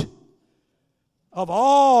root of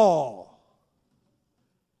all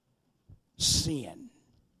sin.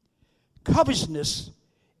 Covetousness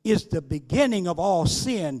is the beginning of all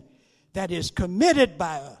sin that is committed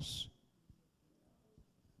by us.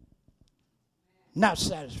 Not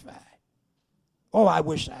satisfied. Oh, I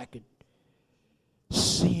wish I could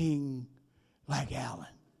sing like Alan.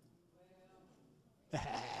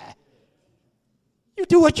 You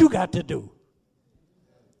do what you got to do.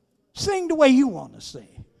 Sing the way you want to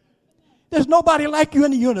sing. There's nobody like you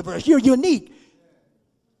in the universe. You're unique.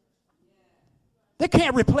 They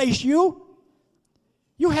can't replace you.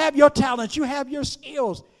 You have your talents. You have your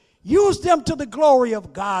skills. Use them to the glory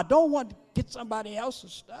of God. Don't want to get somebody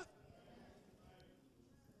else's stuff.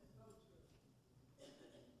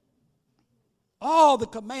 All the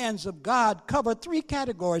commands of God cover 3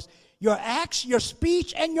 categories: your acts, your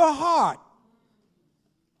speech, and your heart.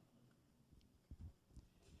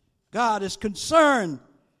 God is concerned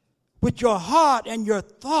with your heart and your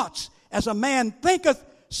thoughts. As a man thinketh,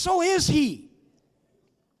 so is he.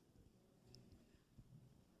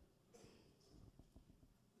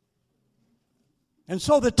 And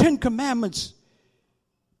so the 10 Commandments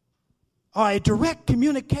are a direct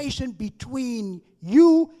communication between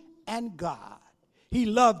you and God. He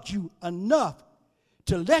loved you enough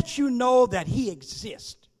to let you know that he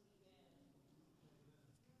exists.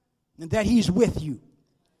 and that he's with you.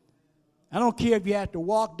 I don't care if you have to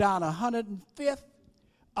walk down 105th,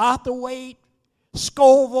 Arthur Wade,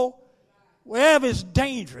 Scoville, wherever it's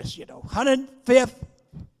dangerous, 105th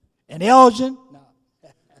and Elgin. No.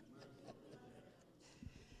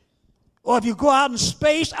 Or if you go out in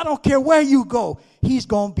space, I don't care where you go, he's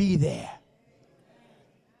going to be there.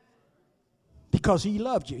 Because he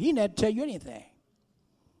loved you. He didn't have to tell you anything.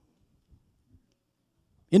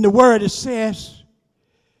 In the word it says,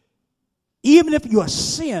 even if you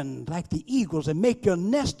ascend like the eagles and make your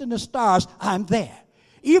nest in the stars, I'm there.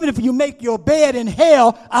 Even if you make your bed in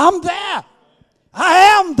hell, I'm there. I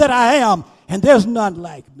am that I am, and there's none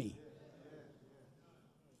like me.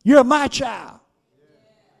 You're my child.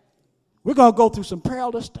 We're going to go through some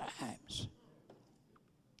perilous times.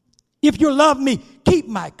 If you love me, keep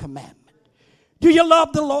my commandment. Do you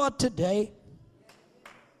love the Lord today?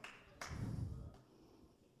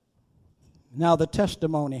 Now the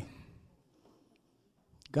testimony.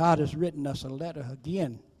 God has written us a letter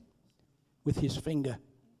again with his finger,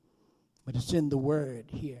 but it's in the word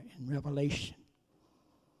here in Revelation.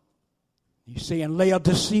 You say in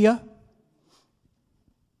Laodicea,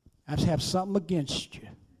 I have something against you.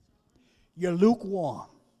 You're lukewarm.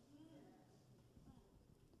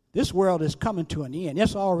 This world is coming to an end.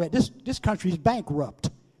 It's already, this country is bankrupt.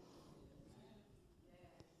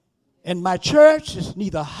 And my church is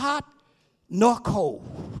neither hot nor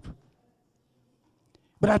cold.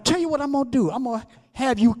 But I tell you what I'm going to do. I'm going to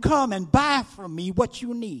have you come and buy from me what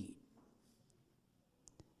you need.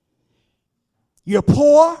 You're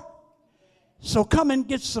poor, so come and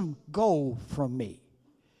get some gold from me.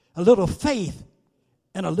 A little faith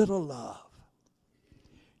and a little love.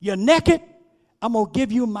 You're naked, I'm going to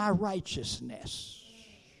give you my righteousness.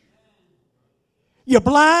 You're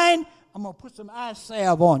blind, I'm going to put some eye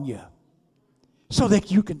salve on you so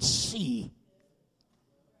that you can see.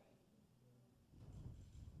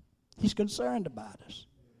 He's concerned about us.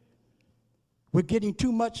 We're getting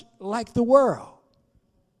too much like the world.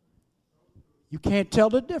 You can't tell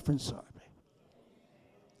the difference, hardly.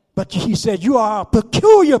 But he said, you are a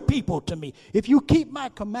peculiar people to me. If you keep my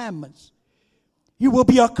commandments, you will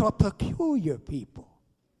be a peculiar people.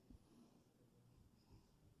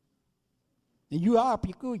 And you are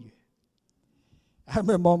peculiar. I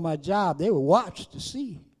remember on my job, they would watch to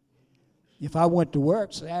see if I went to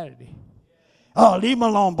work Saturday. Oh, leave him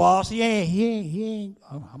alone, boss. He ain't.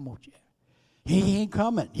 Oh, I'm on you. He ain't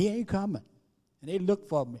coming. And they looked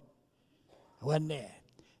for me. I wasn't there.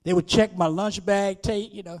 They would check my lunch bag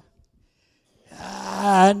tape,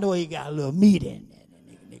 I know he got a little meat in there.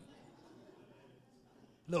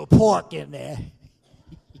 A little pork in there.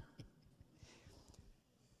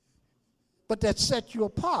 But that sets you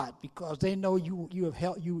apart because they know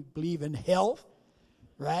you believe in health,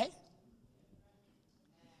 right?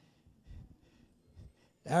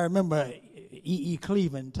 I remember E.E.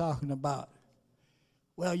 Cleveland talking about,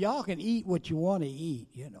 well, y'all can eat what you want to eat,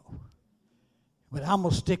 but I'm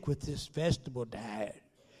going to stick with this vegetable diet.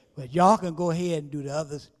 But y'all can go ahead and do the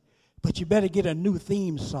others, but you better get a new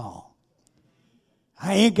theme song.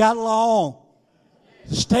 I ain't got long.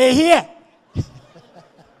 Stay here.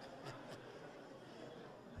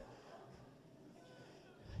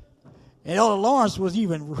 And Elder Lawrence was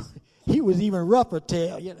even rougher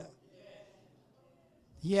tale,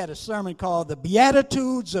 He had a sermon called The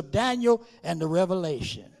Beatitudes of Daniel and the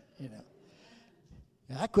Revelation,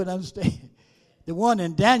 I couldn't understand. The one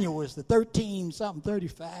in Daniel was the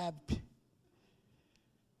 35.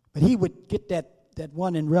 But he would get that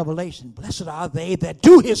one in Revelation. Blessed are they that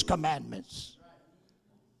do his commandments,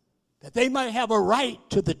 that they might have a right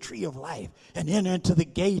to the tree of life and enter into the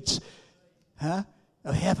gates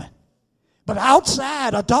of heaven. But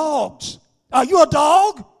outside are dogs. Are you a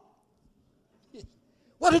dog?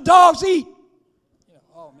 What do dogs eat?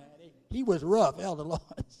 Oh, man, he was rough, Elder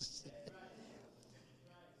Lawrence.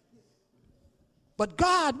 But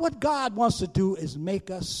what God wants to do is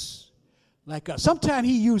make us like us. Sometimes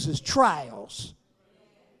he uses trials.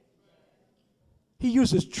 He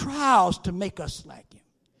uses trials to make us like him.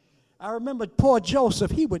 I remember poor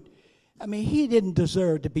Joseph, he didn't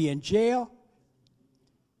deserve to be in jail.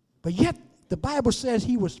 But yet, the Bible says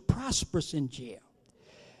he was prosperous in jail.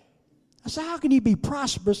 I said, how can he be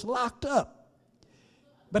prosperous locked up?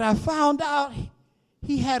 But I found out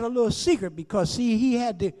he had a little secret because, he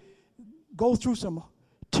had to go through some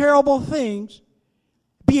terrible things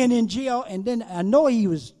being in jail, and then I know he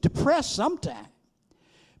was depressed sometimes.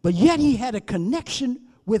 But yet he had a connection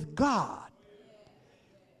with God.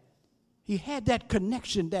 He had that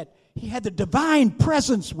connection, that he had the divine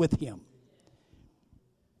presence with him.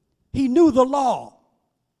 He knew the law.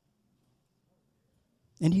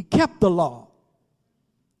 And he kept the law.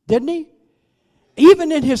 Didn't he?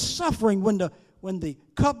 Even in his suffering, when the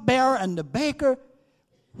cupbearer and the baker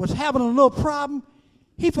was having a little problem,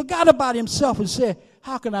 he forgot about himself and said,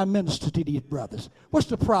 how can I minister to these brothers? What's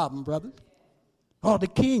the problem, brothers? Oh, the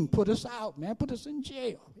king put us out, man, put us in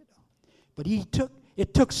jail. But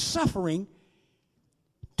it took suffering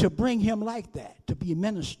to bring him like that, to be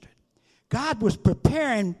ministered. God was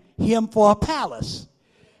preparing him for a palace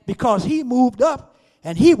because he moved up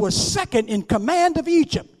and he was second in command of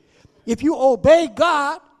Egypt. If you obey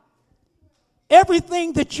God,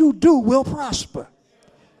 everything that you do will prosper.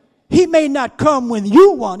 He may not come when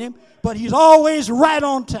you want him, but he's always right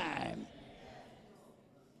on time.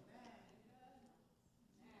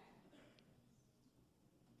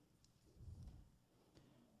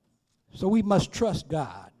 So we must trust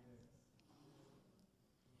God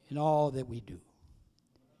in all that we do.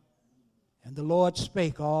 And the Lord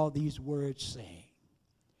spake all these words, saying,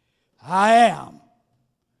 I am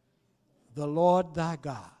the Lord thy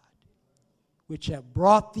God, which have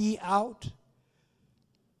brought thee out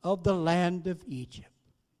of the land of Egypt,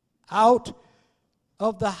 out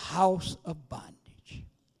of the house of bondage.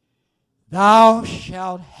 Thou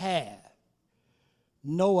shalt have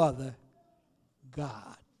no other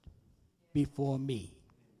God before me.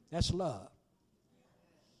 That's love.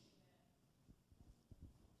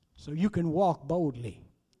 So you can walk boldly,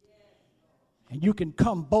 and you can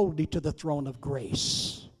come boldly to the throne of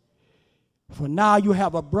grace. For now you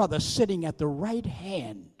have a brother sitting at the right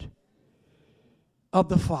hand of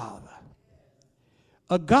the Father.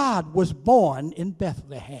 A God was born in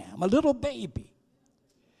Bethlehem, a little baby.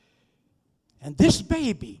 And this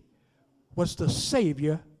baby was the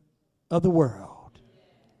Savior of the world.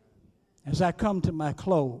 As I come to my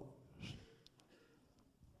close,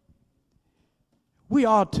 we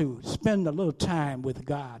ought to spend a little time with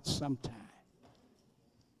God sometime.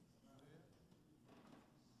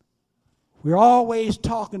 We're always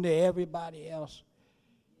talking to everybody else.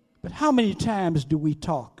 But how many times do we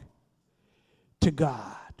talk to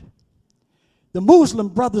God? The Muslim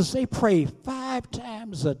brothers, they pray 5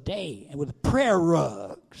 times a day and with prayer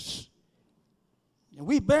rugs. And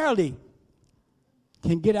we barely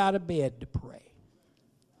can get out of bed to pray.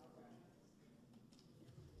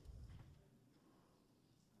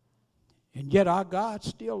 And yet our God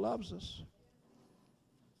still loves us.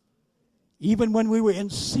 Even when we were in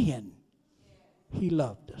sin, he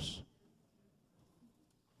loved us.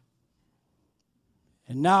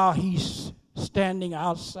 And now he's standing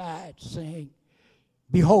outside saying,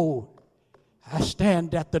 behold, I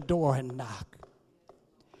stand at the door and knock.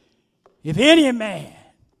 If any man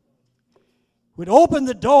would open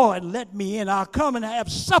the door and let me in, I'll come and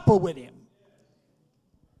have supper with him.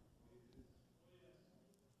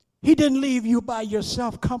 He didn't leave you by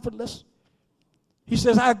yourself comfortless. He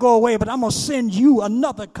says, I go away, but I'm going to send you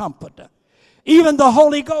another comforter, even the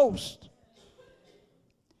Holy Ghost.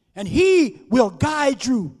 And he will guide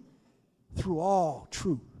you through all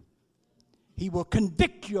truth. He will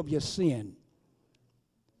convict you of your sin.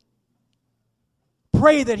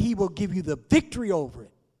 Pray that he will give you the victory over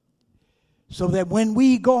it, so that when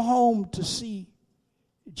we go home to see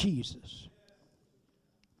Jesus,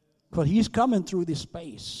 because he's coming through this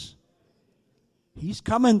space. He's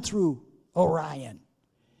coming through Orion.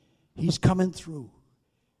 He's coming through.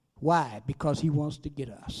 Why? Because he wants to get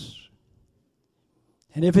us.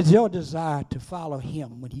 And if it's your desire to follow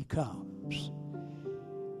him when he comes,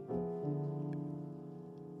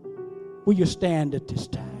 will you stand at this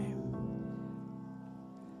time?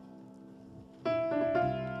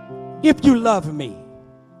 If you love me,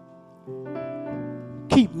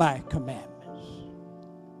 keep my commandments.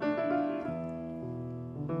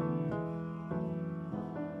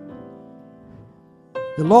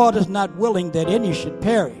 The Lord is not willing that any should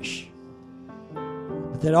perish,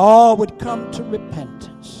 but that all would come to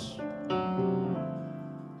repentance.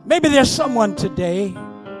 Maybe there's someone today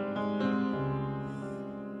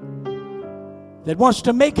that wants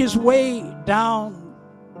to make his way down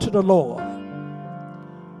to the Lord.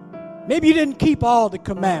 Maybe you didn't keep all the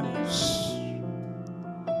commandments,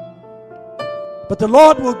 but the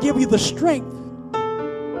Lord will give you the strength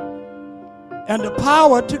and the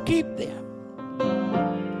power to keep them.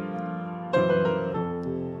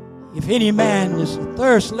 If any man is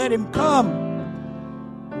athirst, let him come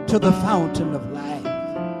to the fountain of life.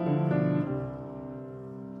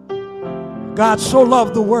 God so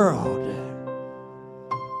loved the world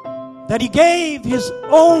that he gave his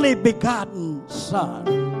only begotten Son,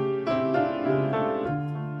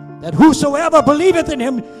 that whosoever believeth in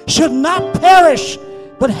him should not perish,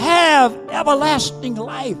 but have everlasting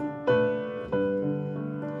life.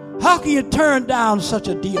 How can you turn down such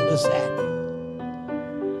a deal as that?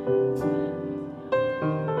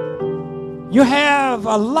 You have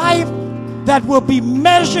a life that will be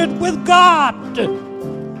measured with God.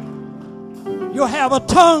 You'll have a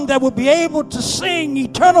tongue that will be able to sing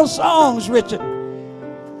eternal songs, Richard.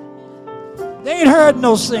 They ain't heard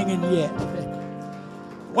no singing yet.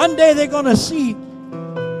 One day they're going to see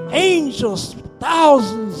angels,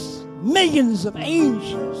 thousands, millions of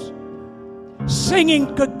angels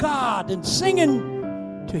singing to God and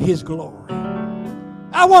singing to His glory.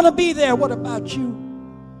 I want to be there. What about you?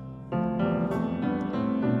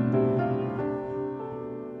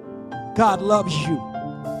 God loves you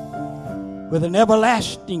with an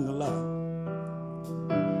everlasting love.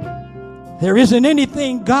 There isn't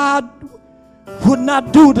anything God would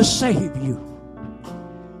not do to save you.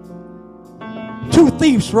 Two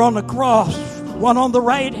thieves were on the cross, one on the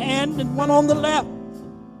right hand and one on the left.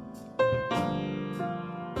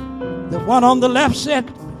 The one on the left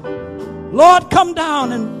said, Lord, come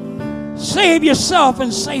down and save yourself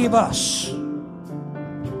and save us.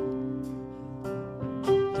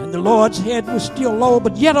 And the Lord's head was still low,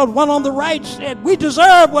 but yet the one on the right said, we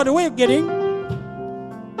deserve what we're getting.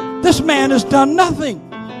 This man has done nothing.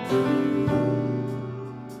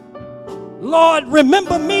 Lord,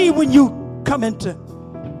 remember me when you come into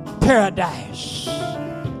paradise.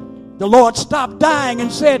 The Lord stopped dying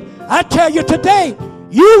and said, I tell you today,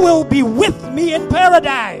 you will be with me in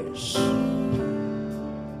paradise.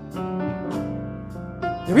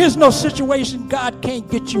 There is no situation God can't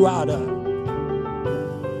get you out of.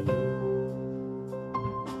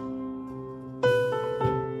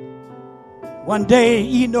 One day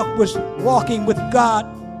Enoch was walking with God.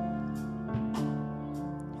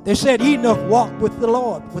 They said Enoch walked with the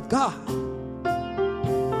Lord, with God.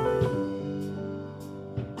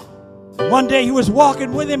 One day he was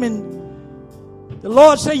walking with him, and the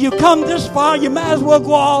Lord said, you come this far, you might as well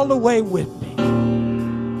go all the way with me.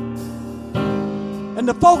 And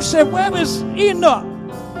the folks said, where is Enoch?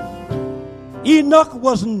 Enoch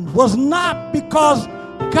was not, because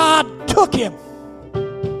God took him.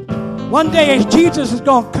 One day Jesus is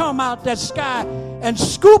going to come out that sky and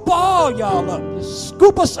scoop all y'all up. Just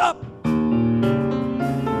scoop us up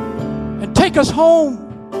and take us home.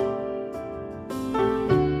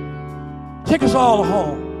 Take us all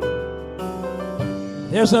home.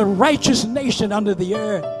 There's a righteous nation under the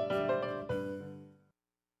earth.